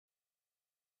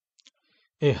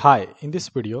Hey, hi, in this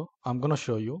video, I'm going to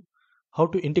show you how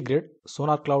to integrate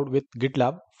SonarCloud with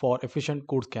GitLab for efficient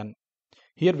code scan.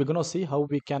 Here we're going to see how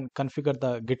we can configure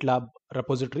the GitLab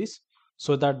repositories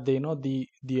so that they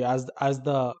as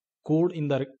the code in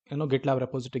the GitLab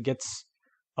repository gets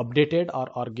updated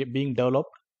or being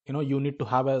developed, you need to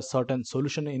have a certain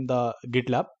solution in the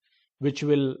GitLab which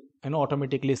will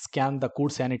automatically scan the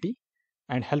code sanity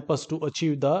and help us to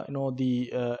achieve the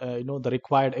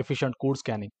required efficient code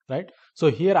scanning, right? So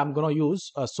here I'm going to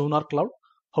use SonarCloud,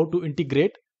 how to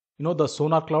integrate the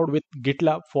SonarCloud with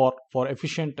GitLab for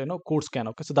efficient code scan.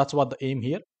 Okay, so that's what the aim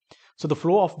here. So the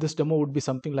flow of this demo would be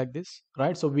something like this,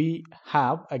 right? So we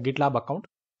have a GitLab account.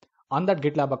 On that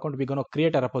GitLab account, we're going to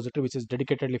create a repository which is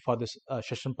dedicatedly for this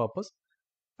session purpose,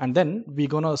 and then we're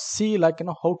going to see how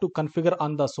to configure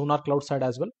on the SonarCloud side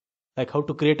as well, like how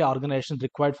to create an organization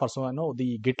required for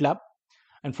the GitLab,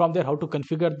 and from there how to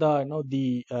configure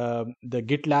the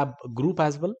GitLab group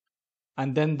as well,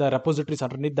 and then the repositories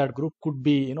underneath that group could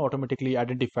be automatically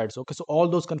identified. So okay, so all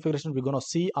those configurations we're going to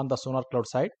see on the SonarCloud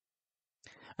side,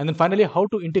 and then finally how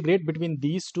to integrate between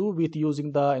these two with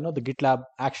using the the GitLab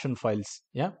action files.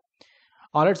 Yeah.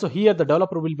 All right, so here the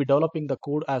developer will be developing the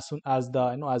code as soon as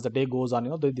the day goes on.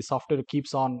 The software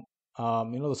keeps on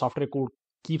the software code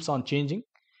keeps on changing,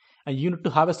 and you need to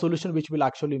have a solution which will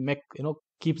actually make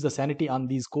keeps the sanity on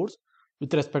these codes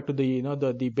with respect to the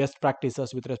the best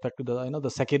practices, with respect to the the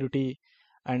security,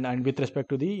 and with respect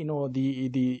to the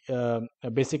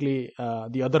basically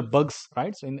the other bugs,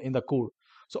 right, in the code.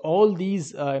 So all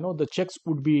these the checks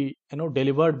would be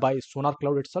delivered by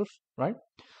SonarCloud itself, right?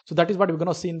 So that is what we're going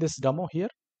to see in this demo here,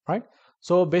 right?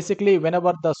 So basically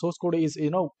whenever the source code is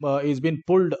is being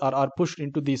pulled or pushed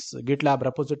into this GitLab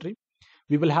repository,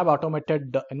 we will have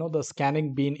automated the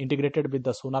scanning being integrated with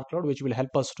the SonarCloud, which will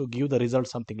help us to give the result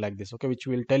something like this. Okay, which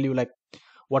will tell you like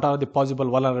what are the possible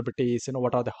vulnerabilities,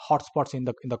 what are the hotspots in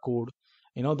the code,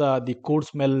 the code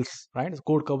smells, right?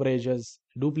 Code coverages,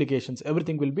 duplications,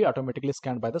 everything will be automatically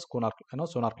scanned by the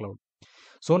SonarCloud.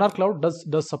 SonarCloud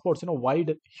does supports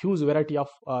wide huge variety of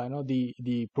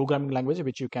the programming language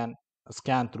which you can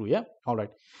scan through. Yeah. All right,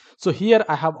 so here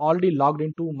I have already logged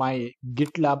into my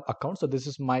GitLab account. So this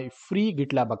is my free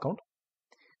GitLab account.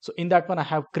 So in that one I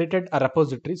have created a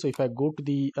repository. So if I go to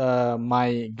the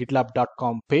my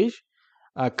gitlab.com page,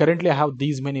 currently I have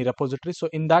these many repositories. So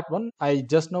in that one I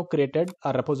just now created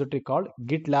a repository called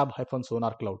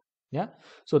gitlab-sonarcloud. Yeah,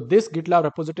 so this GitLab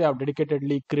repository I have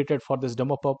dedicatedly created for this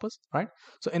demo purpose, right?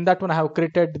 So in that one I have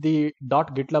created the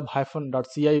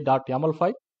 .gitlab-ci.yaml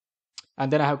file,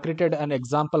 and then I have created an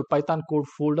example Python code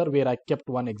folder where I kept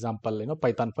one example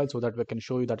Python file, so that we can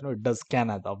show you that it does scan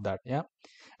out of that. Yeah,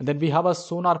 and then we have a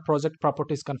Sonar project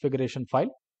properties configuration file,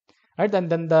 right? And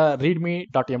then the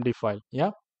readme.md file.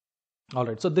 Yeah. All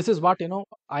right, so this is what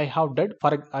I have did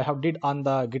on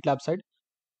the GitLab side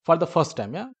for the first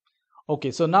time. Yeah.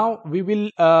 Okay, so now we will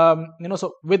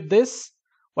so with this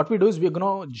what we do is we're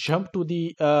going to jump to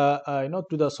the to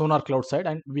the SonarCloud side,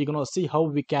 and we're going to see how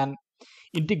we can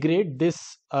integrate this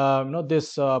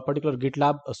this particular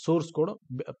GitLab source code,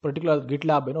 particular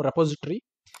GitLab repository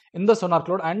in the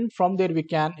SonarCloud, and from there we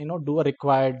can do a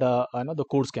required the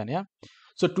code scan. Yeah.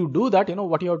 So to do that,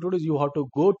 what you have to do is you have to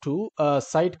go to a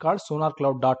site called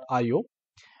sonarcloud.io,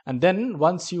 and then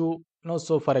once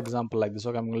so for example like this.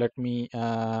 Okay,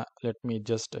 let me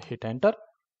just hit enter.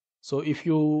 So if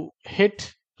you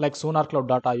hit like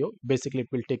sonarcloud.io, basically it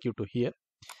will take you to here.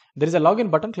 There is a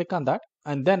login button, click on that,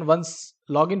 and then once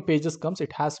login pages comes,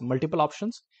 it has multiple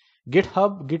options: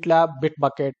 GitHub, GitLab,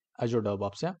 Bitbucket, Azure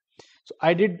DevOps. Yeah. So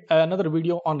I did another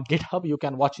video on GitHub. You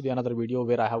can watch the another video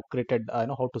where I have created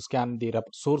how to scan the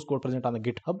source code present on the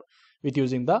GitHub with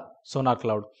using the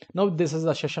SonarCloud. Now this is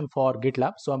a session for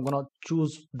GitLab, so I'm going to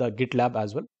choose the GitLab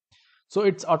as well. So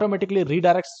it's automatically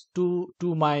redirects to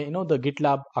my the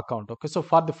GitLab account. Okay, so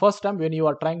for the first time when you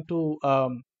are trying to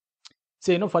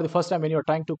say for the first time when you are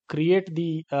trying to create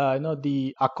the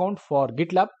the account for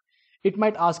GitLab, it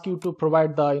might ask you to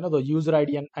provide the the user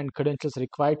ID and credentials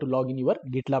required to log in your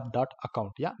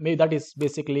gitlab.account. Yeah, maybe that is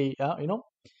basically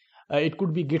it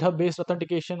could be GitHub based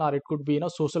authentication, or it could be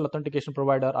social authentication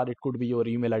provider, or it could be your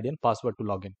email ID and password to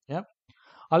log in. Yeah.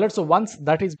 All right, so once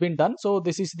that is been done, so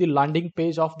this is the landing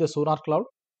page of the SonarCloud,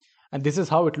 and this is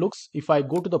how it looks. If I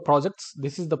go to the projects,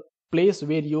 this is the place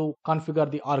where you configure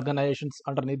the organizations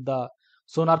underneath the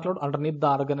SonarCloud, underneath the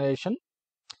organization.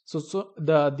 So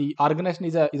the organization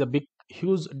is a big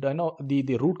huge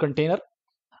the root container.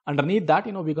 Underneath that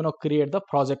we're going to create the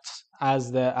projects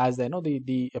as the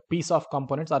the piece of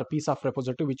components or a piece of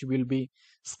repository which will be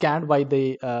scanned by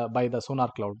the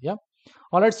SonarCloud. Yeah.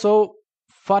 All right, so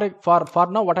for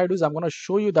now, what I do is I'm going to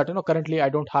show you that currently I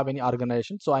don't have any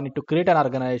organization, so I need to create an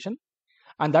organization,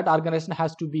 and that organization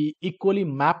has to be equally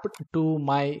mapped to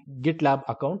my GitLab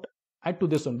account and to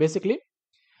this one. Basically,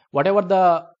 whatever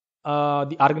the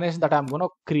organization that I'm going to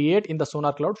create in the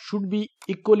SonarCloud should be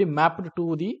equally mapped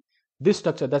to this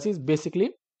structure. That is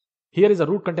basically, here is a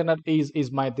root container this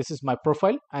is my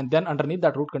profile, and then underneath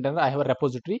that root container I have a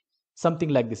repository, something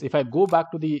like this. If I go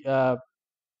back to the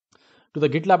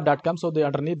gitlab.com, so the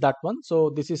underneath that one,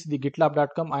 so this is the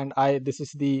gitlab.com, and this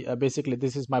is the basically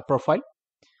this is my profile.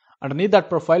 Underneath that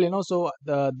profile, so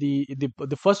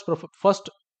the first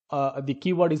the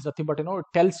keyword is nothing but it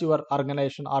tells your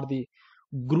organization or the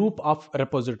group of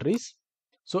repositories.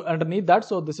 So underneath that,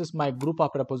 so this is my group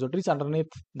of repositories. Underneath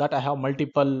that I have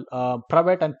multiple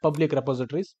private and public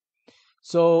repositories.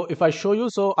 So if I show you,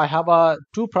 so I have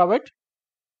two private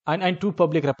and two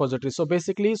public repositories. So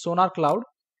basically SonarCloud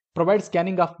provides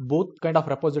scanning of both kind of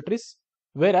repositories,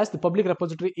 whereas the public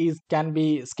repository can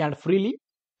be scanned freely,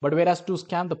 but whereas to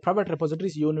scan the private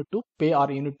repositories you need to pay, or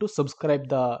you need to subscribe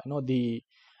the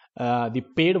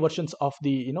paid versions of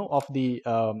the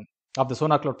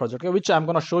SonarCloud project, which I'm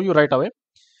going to show you right away.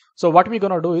 So what we're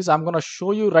going to do is I'm going to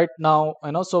show you right now,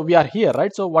 so we are here,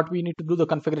 right? So what we need to do, the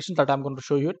configuration that I'm going to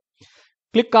show you,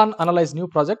 click on analyze new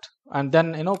project, and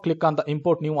then click on the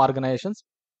import new organizations,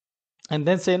 and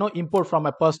then say import from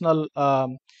my personal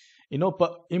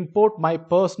import my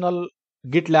personal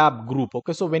GitLab group.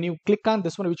 Okay, so when you click on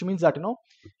this one, which means that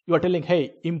you are telling,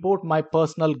 hey, import my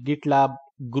personal GitLab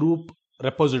group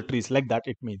repositories, like that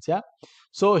it means. Yeah,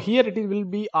 so here it will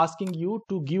be asking you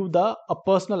to give a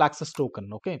personal access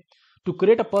token. Okay, to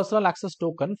create a personal access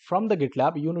token from the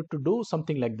GitLab, you need to do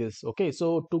something like this. Okay,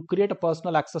 so to create a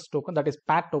personal access token, that is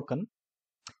PAT token,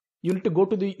 you need to go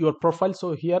to your profile.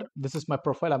 So here, this is my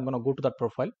profile. I'm going to go to that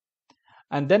profile,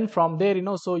 and then from there,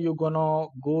 so you're going to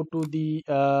go to the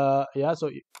so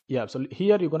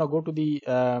here you're going to go to the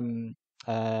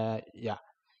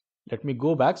let me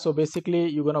go back. So basically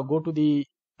you're going to go to the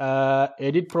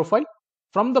edit profile.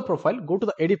 From the profile, go to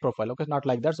the edit profile. Okay, not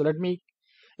like that. So let me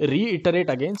reiterate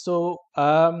again. So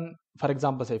for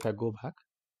example, say if I go back,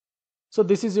 so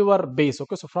this is your base.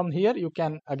 Okay, so from here you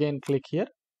can again click here,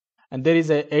 and there is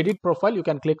a edit profile. You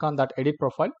can click on that edit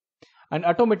profile, and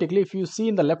automatically, if you see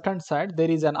in the left hand side, there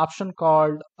is an option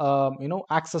called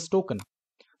access token.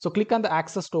 So click on the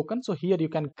access token. So here you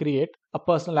can create a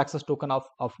personal access token of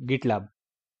GitLab,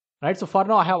 right? So for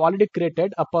now I have already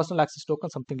created a personal access token,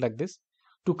 something like this.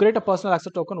 To create a personal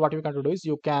access token, what you can do is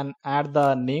you can add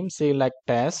the name, say like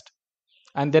test,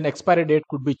 and then expiry date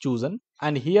could be chosen.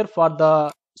 And here for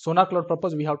the SonarCloud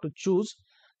purpose, we have to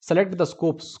select the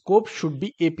scope should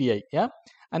be API. Yeah,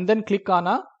 and then click on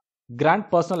a grant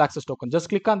personal access token. Just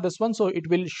click on this one, so it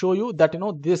will show you that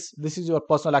this is your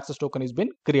personal access token is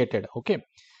been created. Okay,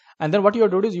 and then what you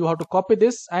have to do is you have to copy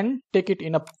this and take it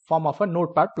in a form of a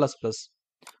notepad++.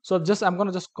 So I'm going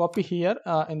to just copy here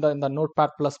in the notepad++.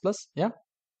 Yeah,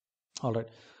 all right.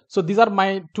 So these are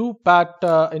my two PAT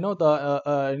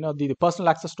the personal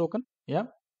access token. Yeah,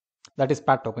 that is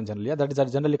PAT token generally. Yeah, that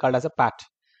is generally called as a PAT.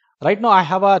 Right now I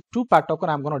have a two PAT token.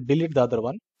 I'm going to delete the other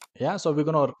one. Yeah, so we're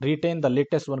going to retain the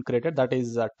latest one created, that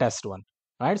is test one,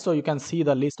 right? So you can see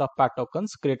the list of PAT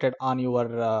tokens created on your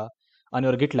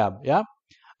GitLab. Yeah,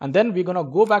 and then we're going to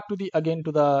go back to the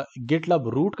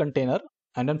GitLab root container,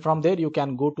 and then from there you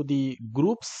can go to the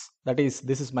groups. That is,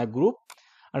 this is my group.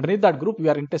 Underneath that group, we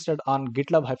are interested on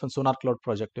GitLab-SonarCloud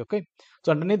project. Okay,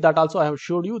 so underneath that also I have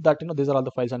showed you that these are all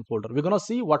the files and folder. We're going to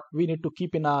see what we need to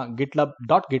keep in a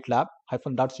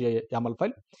GitLab.gitlab-.yaml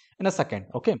file in a second.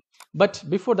 Okay, but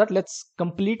before that, let's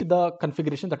complete the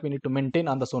configuration that we need to maintain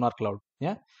on the SonarCloud.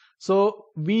 Yeah, so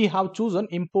we have chosen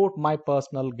import my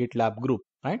personal GitLab group,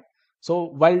 right?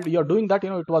 So while you're doing that,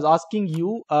 it was asking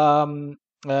you so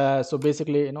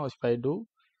basically, if I do,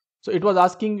 so it was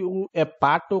asking you a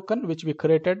PAT token which we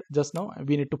created just now.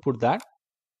 We need to put that.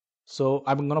 So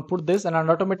I'm going to put this, and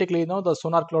automatically the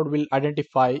SonarCloud will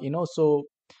identify so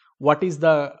what is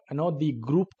the the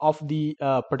group of the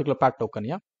particular PAT token.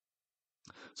 Yeah,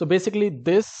 so basically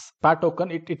this PAT token,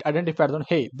 it identifies on,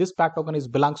 hey, this PAT token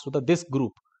belongs to this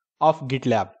group of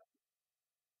GitLab,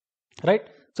 right?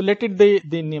 So let it be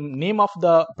the name of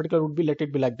the particular would be, let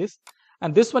it be like this.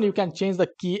 And this one you can change the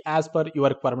key as per your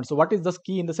requirement. So what is this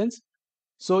key in the sense?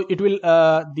 So it will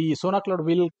the SonarCloud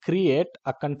will create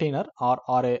a container or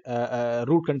a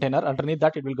root container. Underneath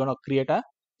that, it will gonna create a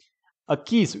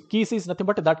keys. Keys is nothing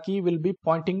but that key will be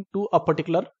pointing to a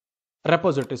particular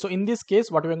repository. So in this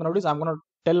case, what we're gonna do is I'm gonna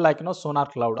tell like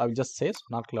SonarCloud. I will just say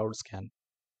SonarCloud scan.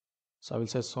 So I will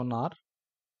say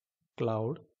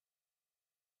SonarCloud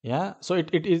Yeah, so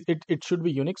it should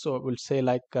be unique. So we'll say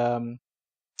like demo.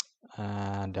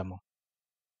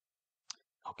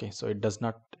 Okay, so it does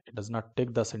not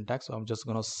take the syntax. So I'm just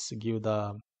gonna give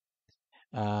the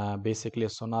basically a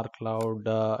Sonar Cloud.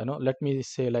 Let me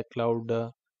say like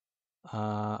cloud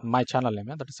my channel name.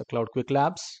 Yeah, that is a Cloud Quick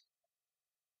Labs.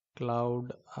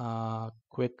 Cloud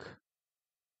Quick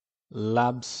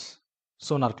Labs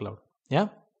Sonar Cloud. Yeah.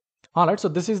 All right. So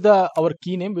this is the our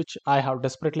key name which I have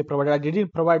desperately provided. I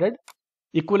didn't provide it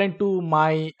equivalent to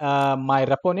my my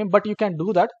repo name, but you can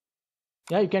do that.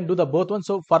 Yeah, you can do the both one.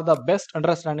 So for the best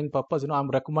understanding purpose, I'm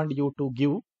recommend you to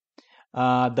give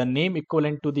the name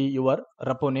equivalent to the your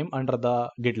repo name under the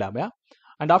GitLab. Yeah,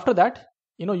 and after that,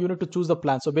 you need to choose the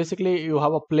plan. So basically, you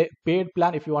have a paid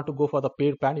plan. If you want to go for the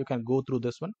paid plan, you can go through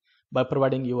this one by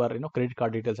providing your credit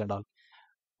card details and all.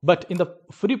 But in the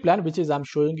free plan, which is I'm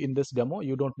showing in this demo,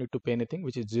 you don't need to pay anything,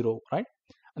 which is zero, right?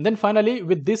 And then finally,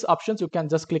 with these options, you can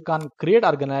just click on create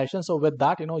organization. So with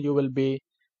that, you will be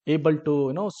able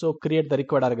to, so create the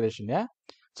required organization. Yeah.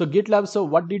 So GitLab, so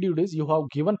what did you do is you have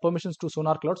given permissions to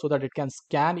SonarCloud so that it can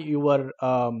scan your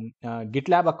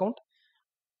GitLab account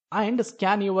and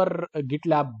scan your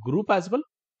GitLab group as well.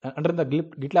 Under the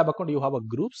GitLab account, you have a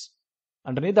groups.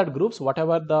 Underneath that groups,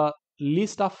 whatever the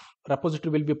list of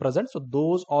repository will be present, so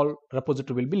those all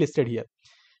repository will be listed here.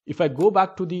 If I go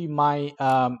back to the my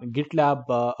GitLab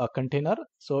container,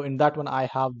 so in that one I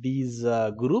have these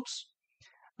groups.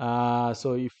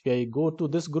 So if I go to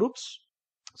this groups,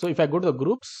 so if I go to the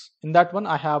groups, in that one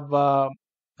I have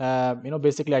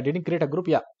basically I didn't create a group.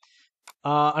 Yeah,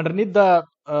 underneath the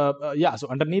so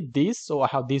underneath these, so I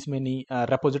have these many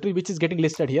repository which is getting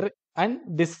listed here, and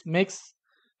this makes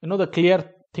the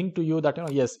clear thing to you that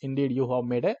yes, indeed you have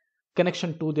made a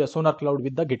connection to the SonarCloud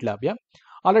with the GitLab. Yeah.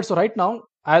 All right. So right now,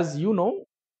 as you know,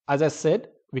 as I said,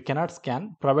 we cannot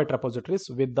scan private repositories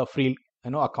with the free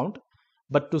account,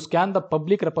 but to scan the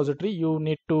public repository, you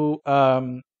need to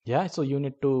so you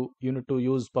need to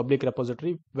use public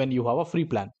repository when you have a free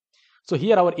plan. So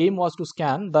here our aim was to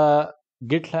scan the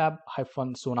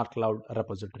GitLab-SonarCloud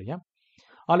repository. Yeah.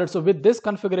 All right. So with this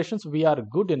configurations, we are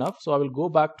good enough. So I will go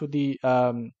back to the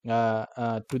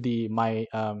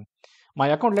my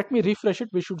account. Let me refresh it.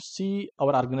 We should see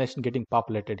our organization getting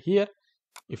populated here.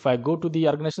 If I go to the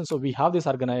organization, so we have this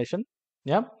organization.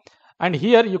 Yeah. And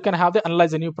here you can have the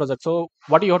analyze a new project. So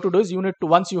what you have to do is you need to,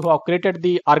 once you have created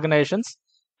the organizations,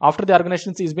 after the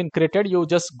organizations is been created, you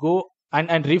just go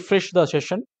and refresh the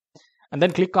session, and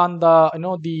then click on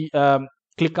the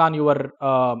click on your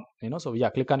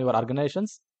click on your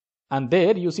organizations, and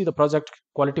there you see the project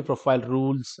quality profile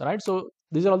rules, right? So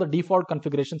these are all the default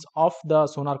configurations of the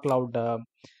SonarCloud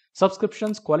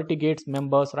subscriptions, quality gates,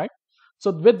 members, right?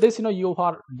 So with this, you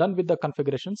are done with the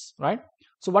configurations, right?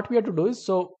 So what we have to do is,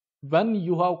 so when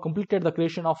you have completed the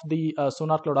creation of the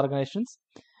SonarCloud organizations,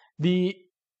 the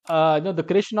the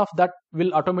creation of that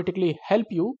will automatically help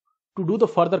you to do the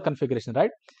further configuration,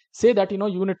 right? Say that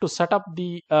you need to set up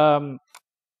the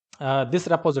this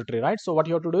repository, right? So what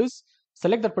you have to do is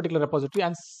select that particular repository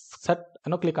and set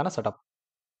click on a setup.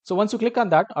 So once you click on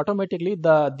that, automatically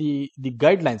the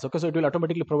guidelines, okay, so it will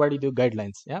automatically provide you the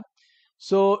guidelines. Yeah.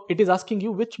 So it is asking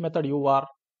you which method you are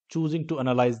choosing to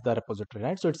analyze the repository,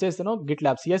 right? So it says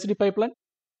GitLab CI/CD pipeline,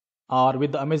 or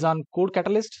with the Amazon Code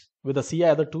Catalyst, with the CI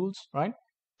other tools, right?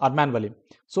 Or manually.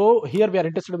 So here we are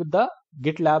interested with the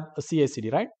GitLab CI/CD,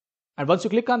 right? And once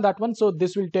you click on that one, so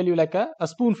this will tell you like a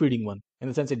spoon feeding one. In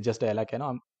the sense, it's just like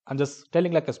I'm just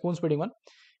telling like a spoon feeding one.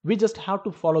 We just have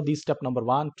to follow these step number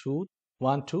 1, 2,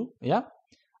 1, 2, yeah.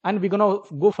 And we're gonna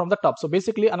go from the top. So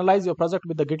basically, analyze your project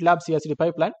with the GitLab CI/CD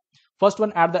pipeline. First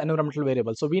one, add the environmental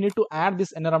variable. So we need to add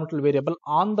this environmental variable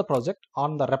on the project,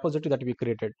 on the repository that we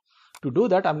created. To do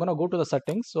that, I'm gonna go to the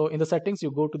settings. So in the settings,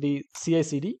 you go to the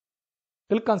CI/CD,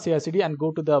 click on CI/CD and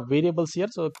go to the variables here.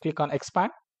 So click on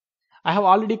expand. I have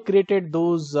already created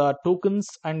those tokens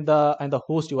and the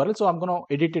host URL. So I'm going to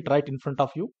edit it right in front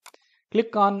of you.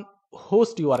 Click on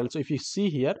host URL. So if you see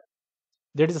here,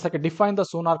 there is like a define the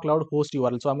SonarCloud host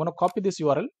URL. So I'm going to copy this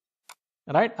URL,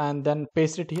 right, and then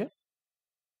paste it here.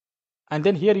 And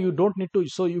then here you don't need to,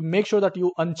 so you make sure that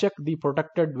you uncheck the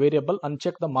protected variable,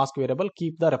 uncheck the mask variable,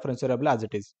 keep the reference variable as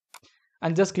it is,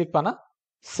 and just click on a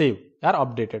save or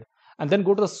updated, and then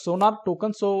go to the Sonar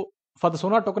token. So for the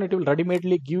Sonar token, it will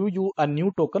ready-madely give you a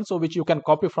new token, so which you can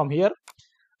copy from here,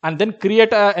 and then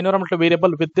create an environmental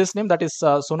variable with this name, that is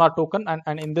Sonar token,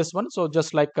 and in this one, so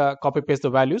just like copy paste the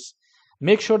values.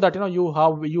 Make sure that you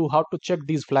have to check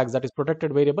these flags, that is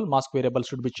protected variable, mask variable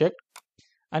should be checked,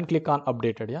 and click on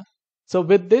updated. Yeah. So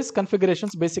with this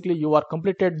configurations, basically you are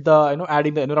completed the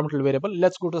adding the environmental variable.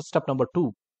 Let's go to step number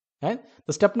 2. And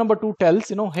the step number 2 tells,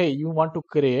 hey, you want to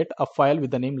create a file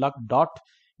with the name like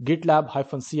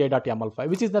 .gitlab-ci.yaml file,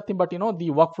 which is nothing but, the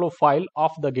workflow file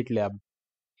of the GitLab.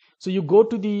 So you go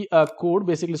to the code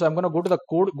basically. So I'm going to go to the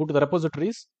code, go to the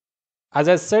repositories. As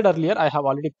I said earlier, I have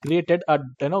already created a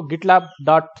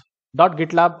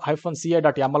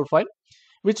gitlab.gitlab-ci.yaml file,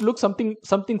 which looks something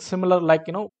similar like,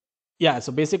 yeah.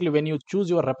 So basically, when you choose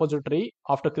your repository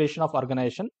after creation of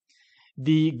organization,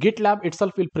 the GitLab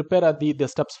itself will prepare the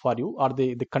steps for you, or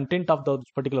the content of the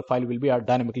particular file will be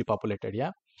dynamically populated.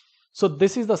 Yeah. So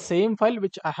this is the same file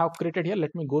which I have created here.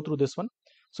 Let me go through this one.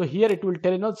 So here it will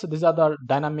tell, so these are the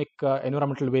dynamic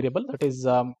environmental variable, that is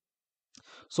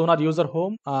sonar user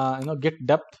home, get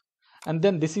depth, and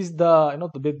then this is the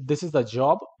this is the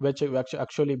job which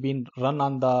actually been run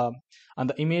on the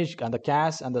image and the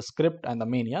cache and the script and the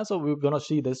main. Yeah, so we're gonna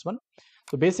see this one.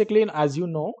 So basically, as you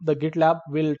know, the GitLab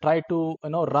will try to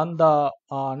run the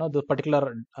the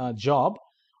particular job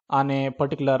on a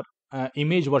particular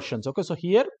image versions. Okay, so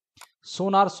here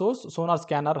sonar source sonar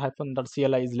scanner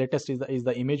 -cli is latest is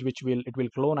the image which it will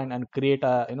clone and create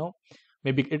a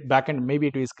maybe it backend, maybe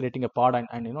it is creating a pod and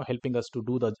helping us to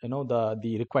do the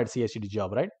the required CI/CD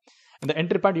job, right? In the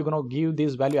entry point, you're going to give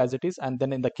this value as it is, and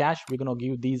then in the cache we're going to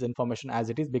give these information as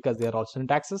it is, because they are all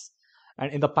syntaxes.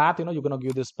 And in the path, you're going to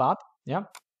give this path. Yeah.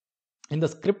 In the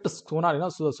script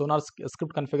sonar, so the sonar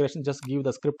script configuration, just give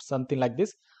the script something like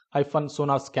this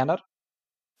 -sonar scanner.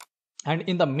 And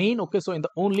in the main, okay, so in the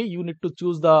only, you need to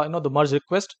choose the the merge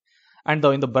request, and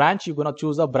in the branch you're gonna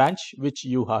choose a branch which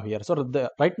you have here. So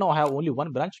right now I have only one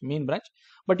branch, main branch,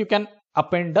 but you can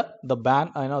append the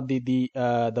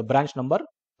the branch number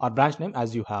or branch name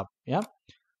as you have. Yeah,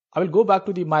 I will go back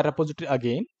to my repository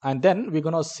again, and then we're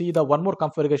gonna see the one more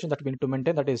configuration that we need to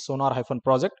maintain, that is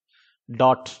sonar-project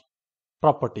dot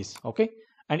properties. Okay,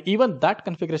 and even that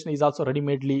configuration is also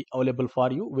ready-madely available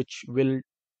for you, which will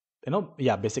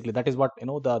yeah, basically that is what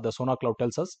the SonarCloud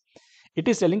tells us. It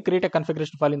is telling create a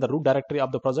configuration file in the root directory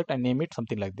of the project and name it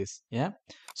something like this. Yeah,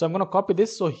 so I'm going to copy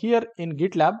this. So here in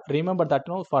GitLab, remember that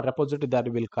for repository that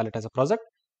we will call it as a project,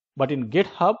 but in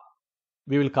GitHub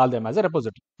we will call them as a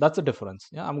repository. That's the difference.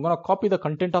 Yeah, I'm going to copy the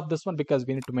content of this one because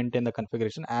we need to maintain the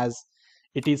configuration as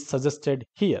it is suggested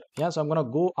here. Yeah, so I'm going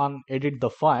to go on edit the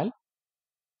file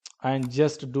and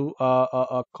just do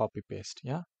a copy paste.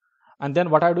 Yeah, and then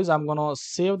what I do is I'm going to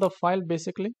save the file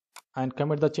basically and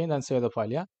commit the change and save the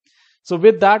file. Yeah, so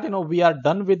with that, we are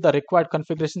done with the required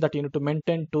configuration that you need to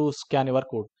maintain to scan your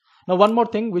code. Now one more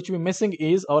thing which we're missing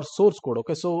is our source code.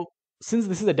 Okay, so since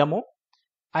this is a demo,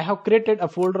 I have created a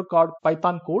folder called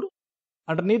Python code.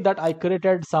 Underneath that I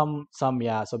created some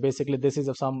yeah, so basically this is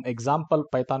some example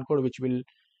Python code which will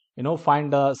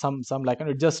find some like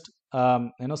just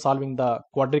solving the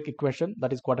quadratic equation,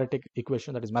 that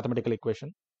is mathematical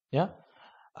equation. Yeah,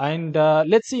 and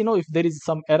let's see if there is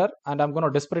some error, and I'm going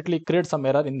to desperately create some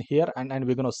error in here, and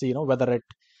we're going to see whether it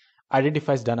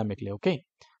identifies dynamically. Okay,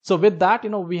 so with that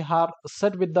we have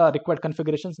set with the required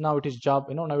configurations. Now it is job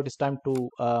now it is time to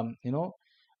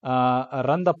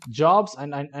run the jobs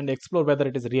and explore whether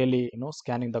it is really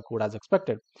scanning the code as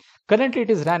expected. Currently it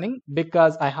is running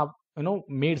because I have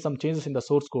made some changes in the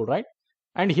source code, right?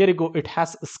 And here you go, it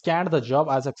has scanned the job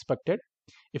as expected.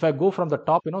 If I go from the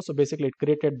top, so basically it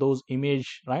created those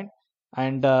image, right?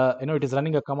 And it is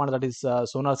running a command that is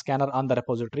sonar scanner on the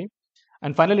repository,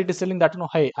 and finally it is telling that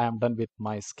hey, I am done with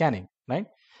my scanning, right?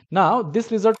 Now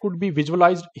this result could be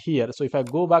visualized here. So if I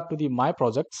go back to my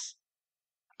projects,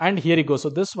 and here you go, so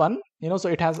this one so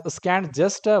it has scanned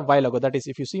just a while ago. That is,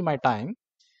 if you see my time,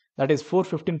 that is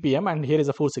 4:15 p.m. and here is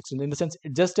a 4:16. In the sense,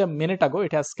 just a minute ago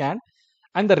it has scanned,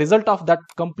 and the result of that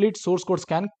complete source code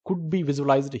scan could be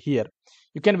visualized here.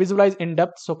 You can visualize in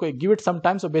depth, so give it some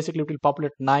time. So basically it will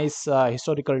populate nice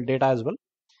historical data as well.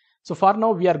 So for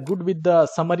now we are good with the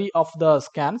summary of the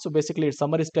scan. So basically its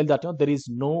summary tell that there is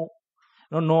no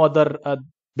other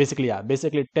basically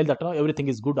it tell that everything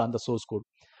is good on the source code.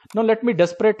 Now let me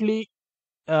desperately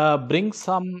bring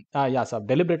some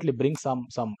deliberately bring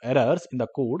some errors in the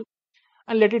code,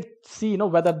 and let it see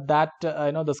whether that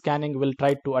the scanning will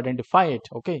try to identify it.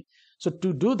 Okay, so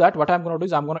to do that, what I'm going to do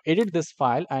is I'm going to edit this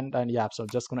file, and yeah, so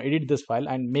just going to edit this file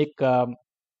and make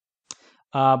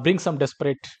bring some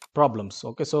desperate problems.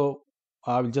 Okay, so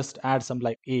I will just add some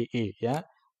like AA. Yeah,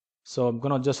 so I'm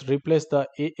going to just replace the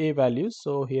AA value.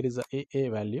 So here is the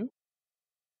AA value,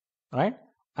 right?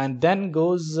 And then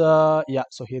goes yeah,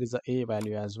 so here is the A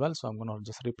value as well. So I'm going to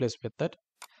just replace with that.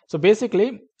 So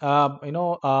basically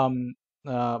the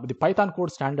Python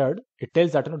code standard, it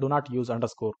tells that do not use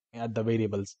underscore at the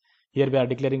variables. Here we are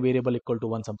declaring variable equal to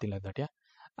 1, something like that. Yeah,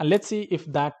 and let's see if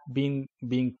that being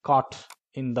caught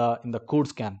in the code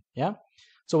scan. Yeah.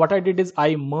 So what I did is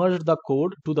I merged the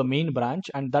code to the main branch,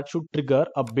 and that should trigger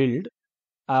a build.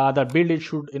 That build, it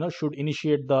should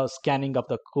initiate the scanning of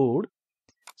the code.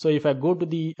 So if I go to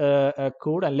the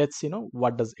code, and let's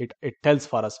what does it tells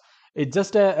for us. It's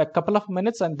just a couple of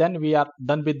minutes, and then we are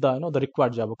done with the the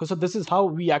required job. Okay, so this is how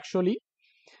we actually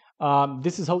enable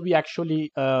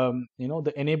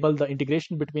the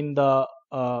integration between the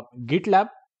GitLab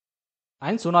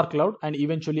and SonarCloud, and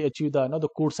eventually achieve the the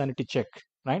code sanity check,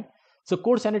 right? So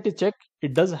code sanity check,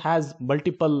 it does has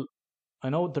multiple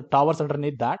the towers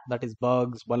underneath that is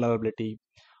bugs, vulnerability,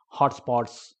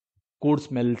 hotspots, code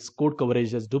smells, code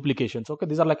coverages, duplications. Okay,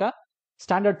 these are like a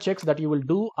standard checks that you will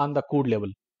do on the code level.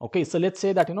 Okay, so let's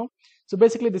say that so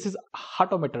basically this is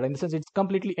automated in the sense it's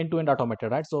completely end-to-end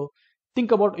automated, right? So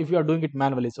think about if you are doing it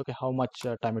manually, it's okay, how much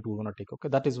time it will gonna take. Okay,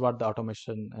 that is what the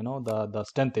automation, the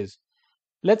strength is.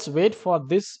 Let's wait for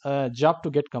this job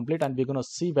to get complete, and we're going to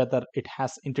see whether it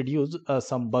has introduced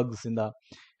some bugs in the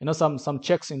some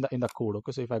checks in the code.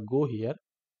 Okay, so if I go here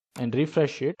and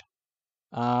refresh it,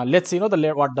 let's see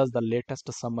what does the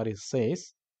latest summary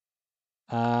says.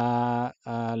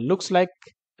 Looks like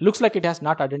it has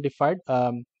not identified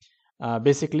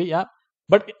basically, yeah.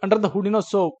 But under the hood,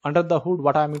 so under the hood,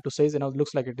 what I mean to say is,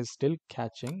 looks like it is still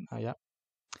catching. Yeah.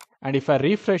 And if I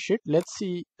refresh it, let's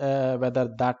see whether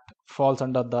that falls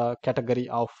under the category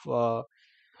of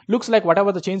looks like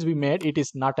whatever the change we made, it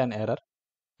is not an error.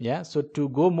 Yeah. So to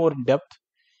go more in depth,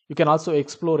 you can also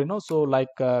explore, so like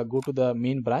go to the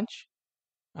main branch,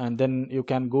 and then you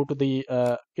can go to the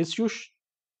issues.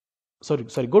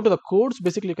 Sorry, go to the codes.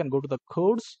 Basically, you can go to the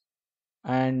codes,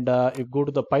 and you go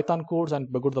to the Python codes and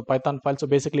go to the Python file. So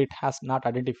basically, it has not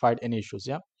identified any issues.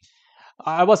 Yeah.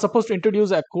 I was supposed to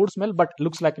introduce a code smell, but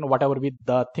looks like whatever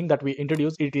the thing that we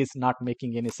introduced, it is not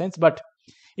making any sense. But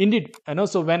indeed,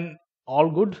 so when all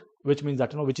good, which means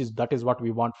that that is what we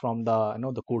want from the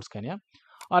the code scan. Yeah.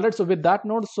 All right. So with that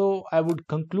note, so I would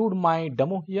conclude my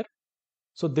demo here.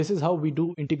 So this is how we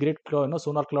do integrate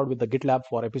SonarCloud with the GitLab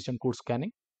for efficient code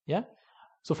scanning. Yeah.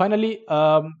 So finally,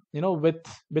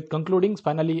 with concluding,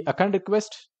 finally a kind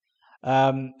request.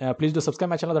 Please do subscribe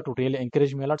my channel. That would really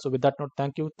encourage me a lot. So with that note,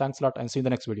 thank you, thanks a lot, and see you in the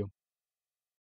next video.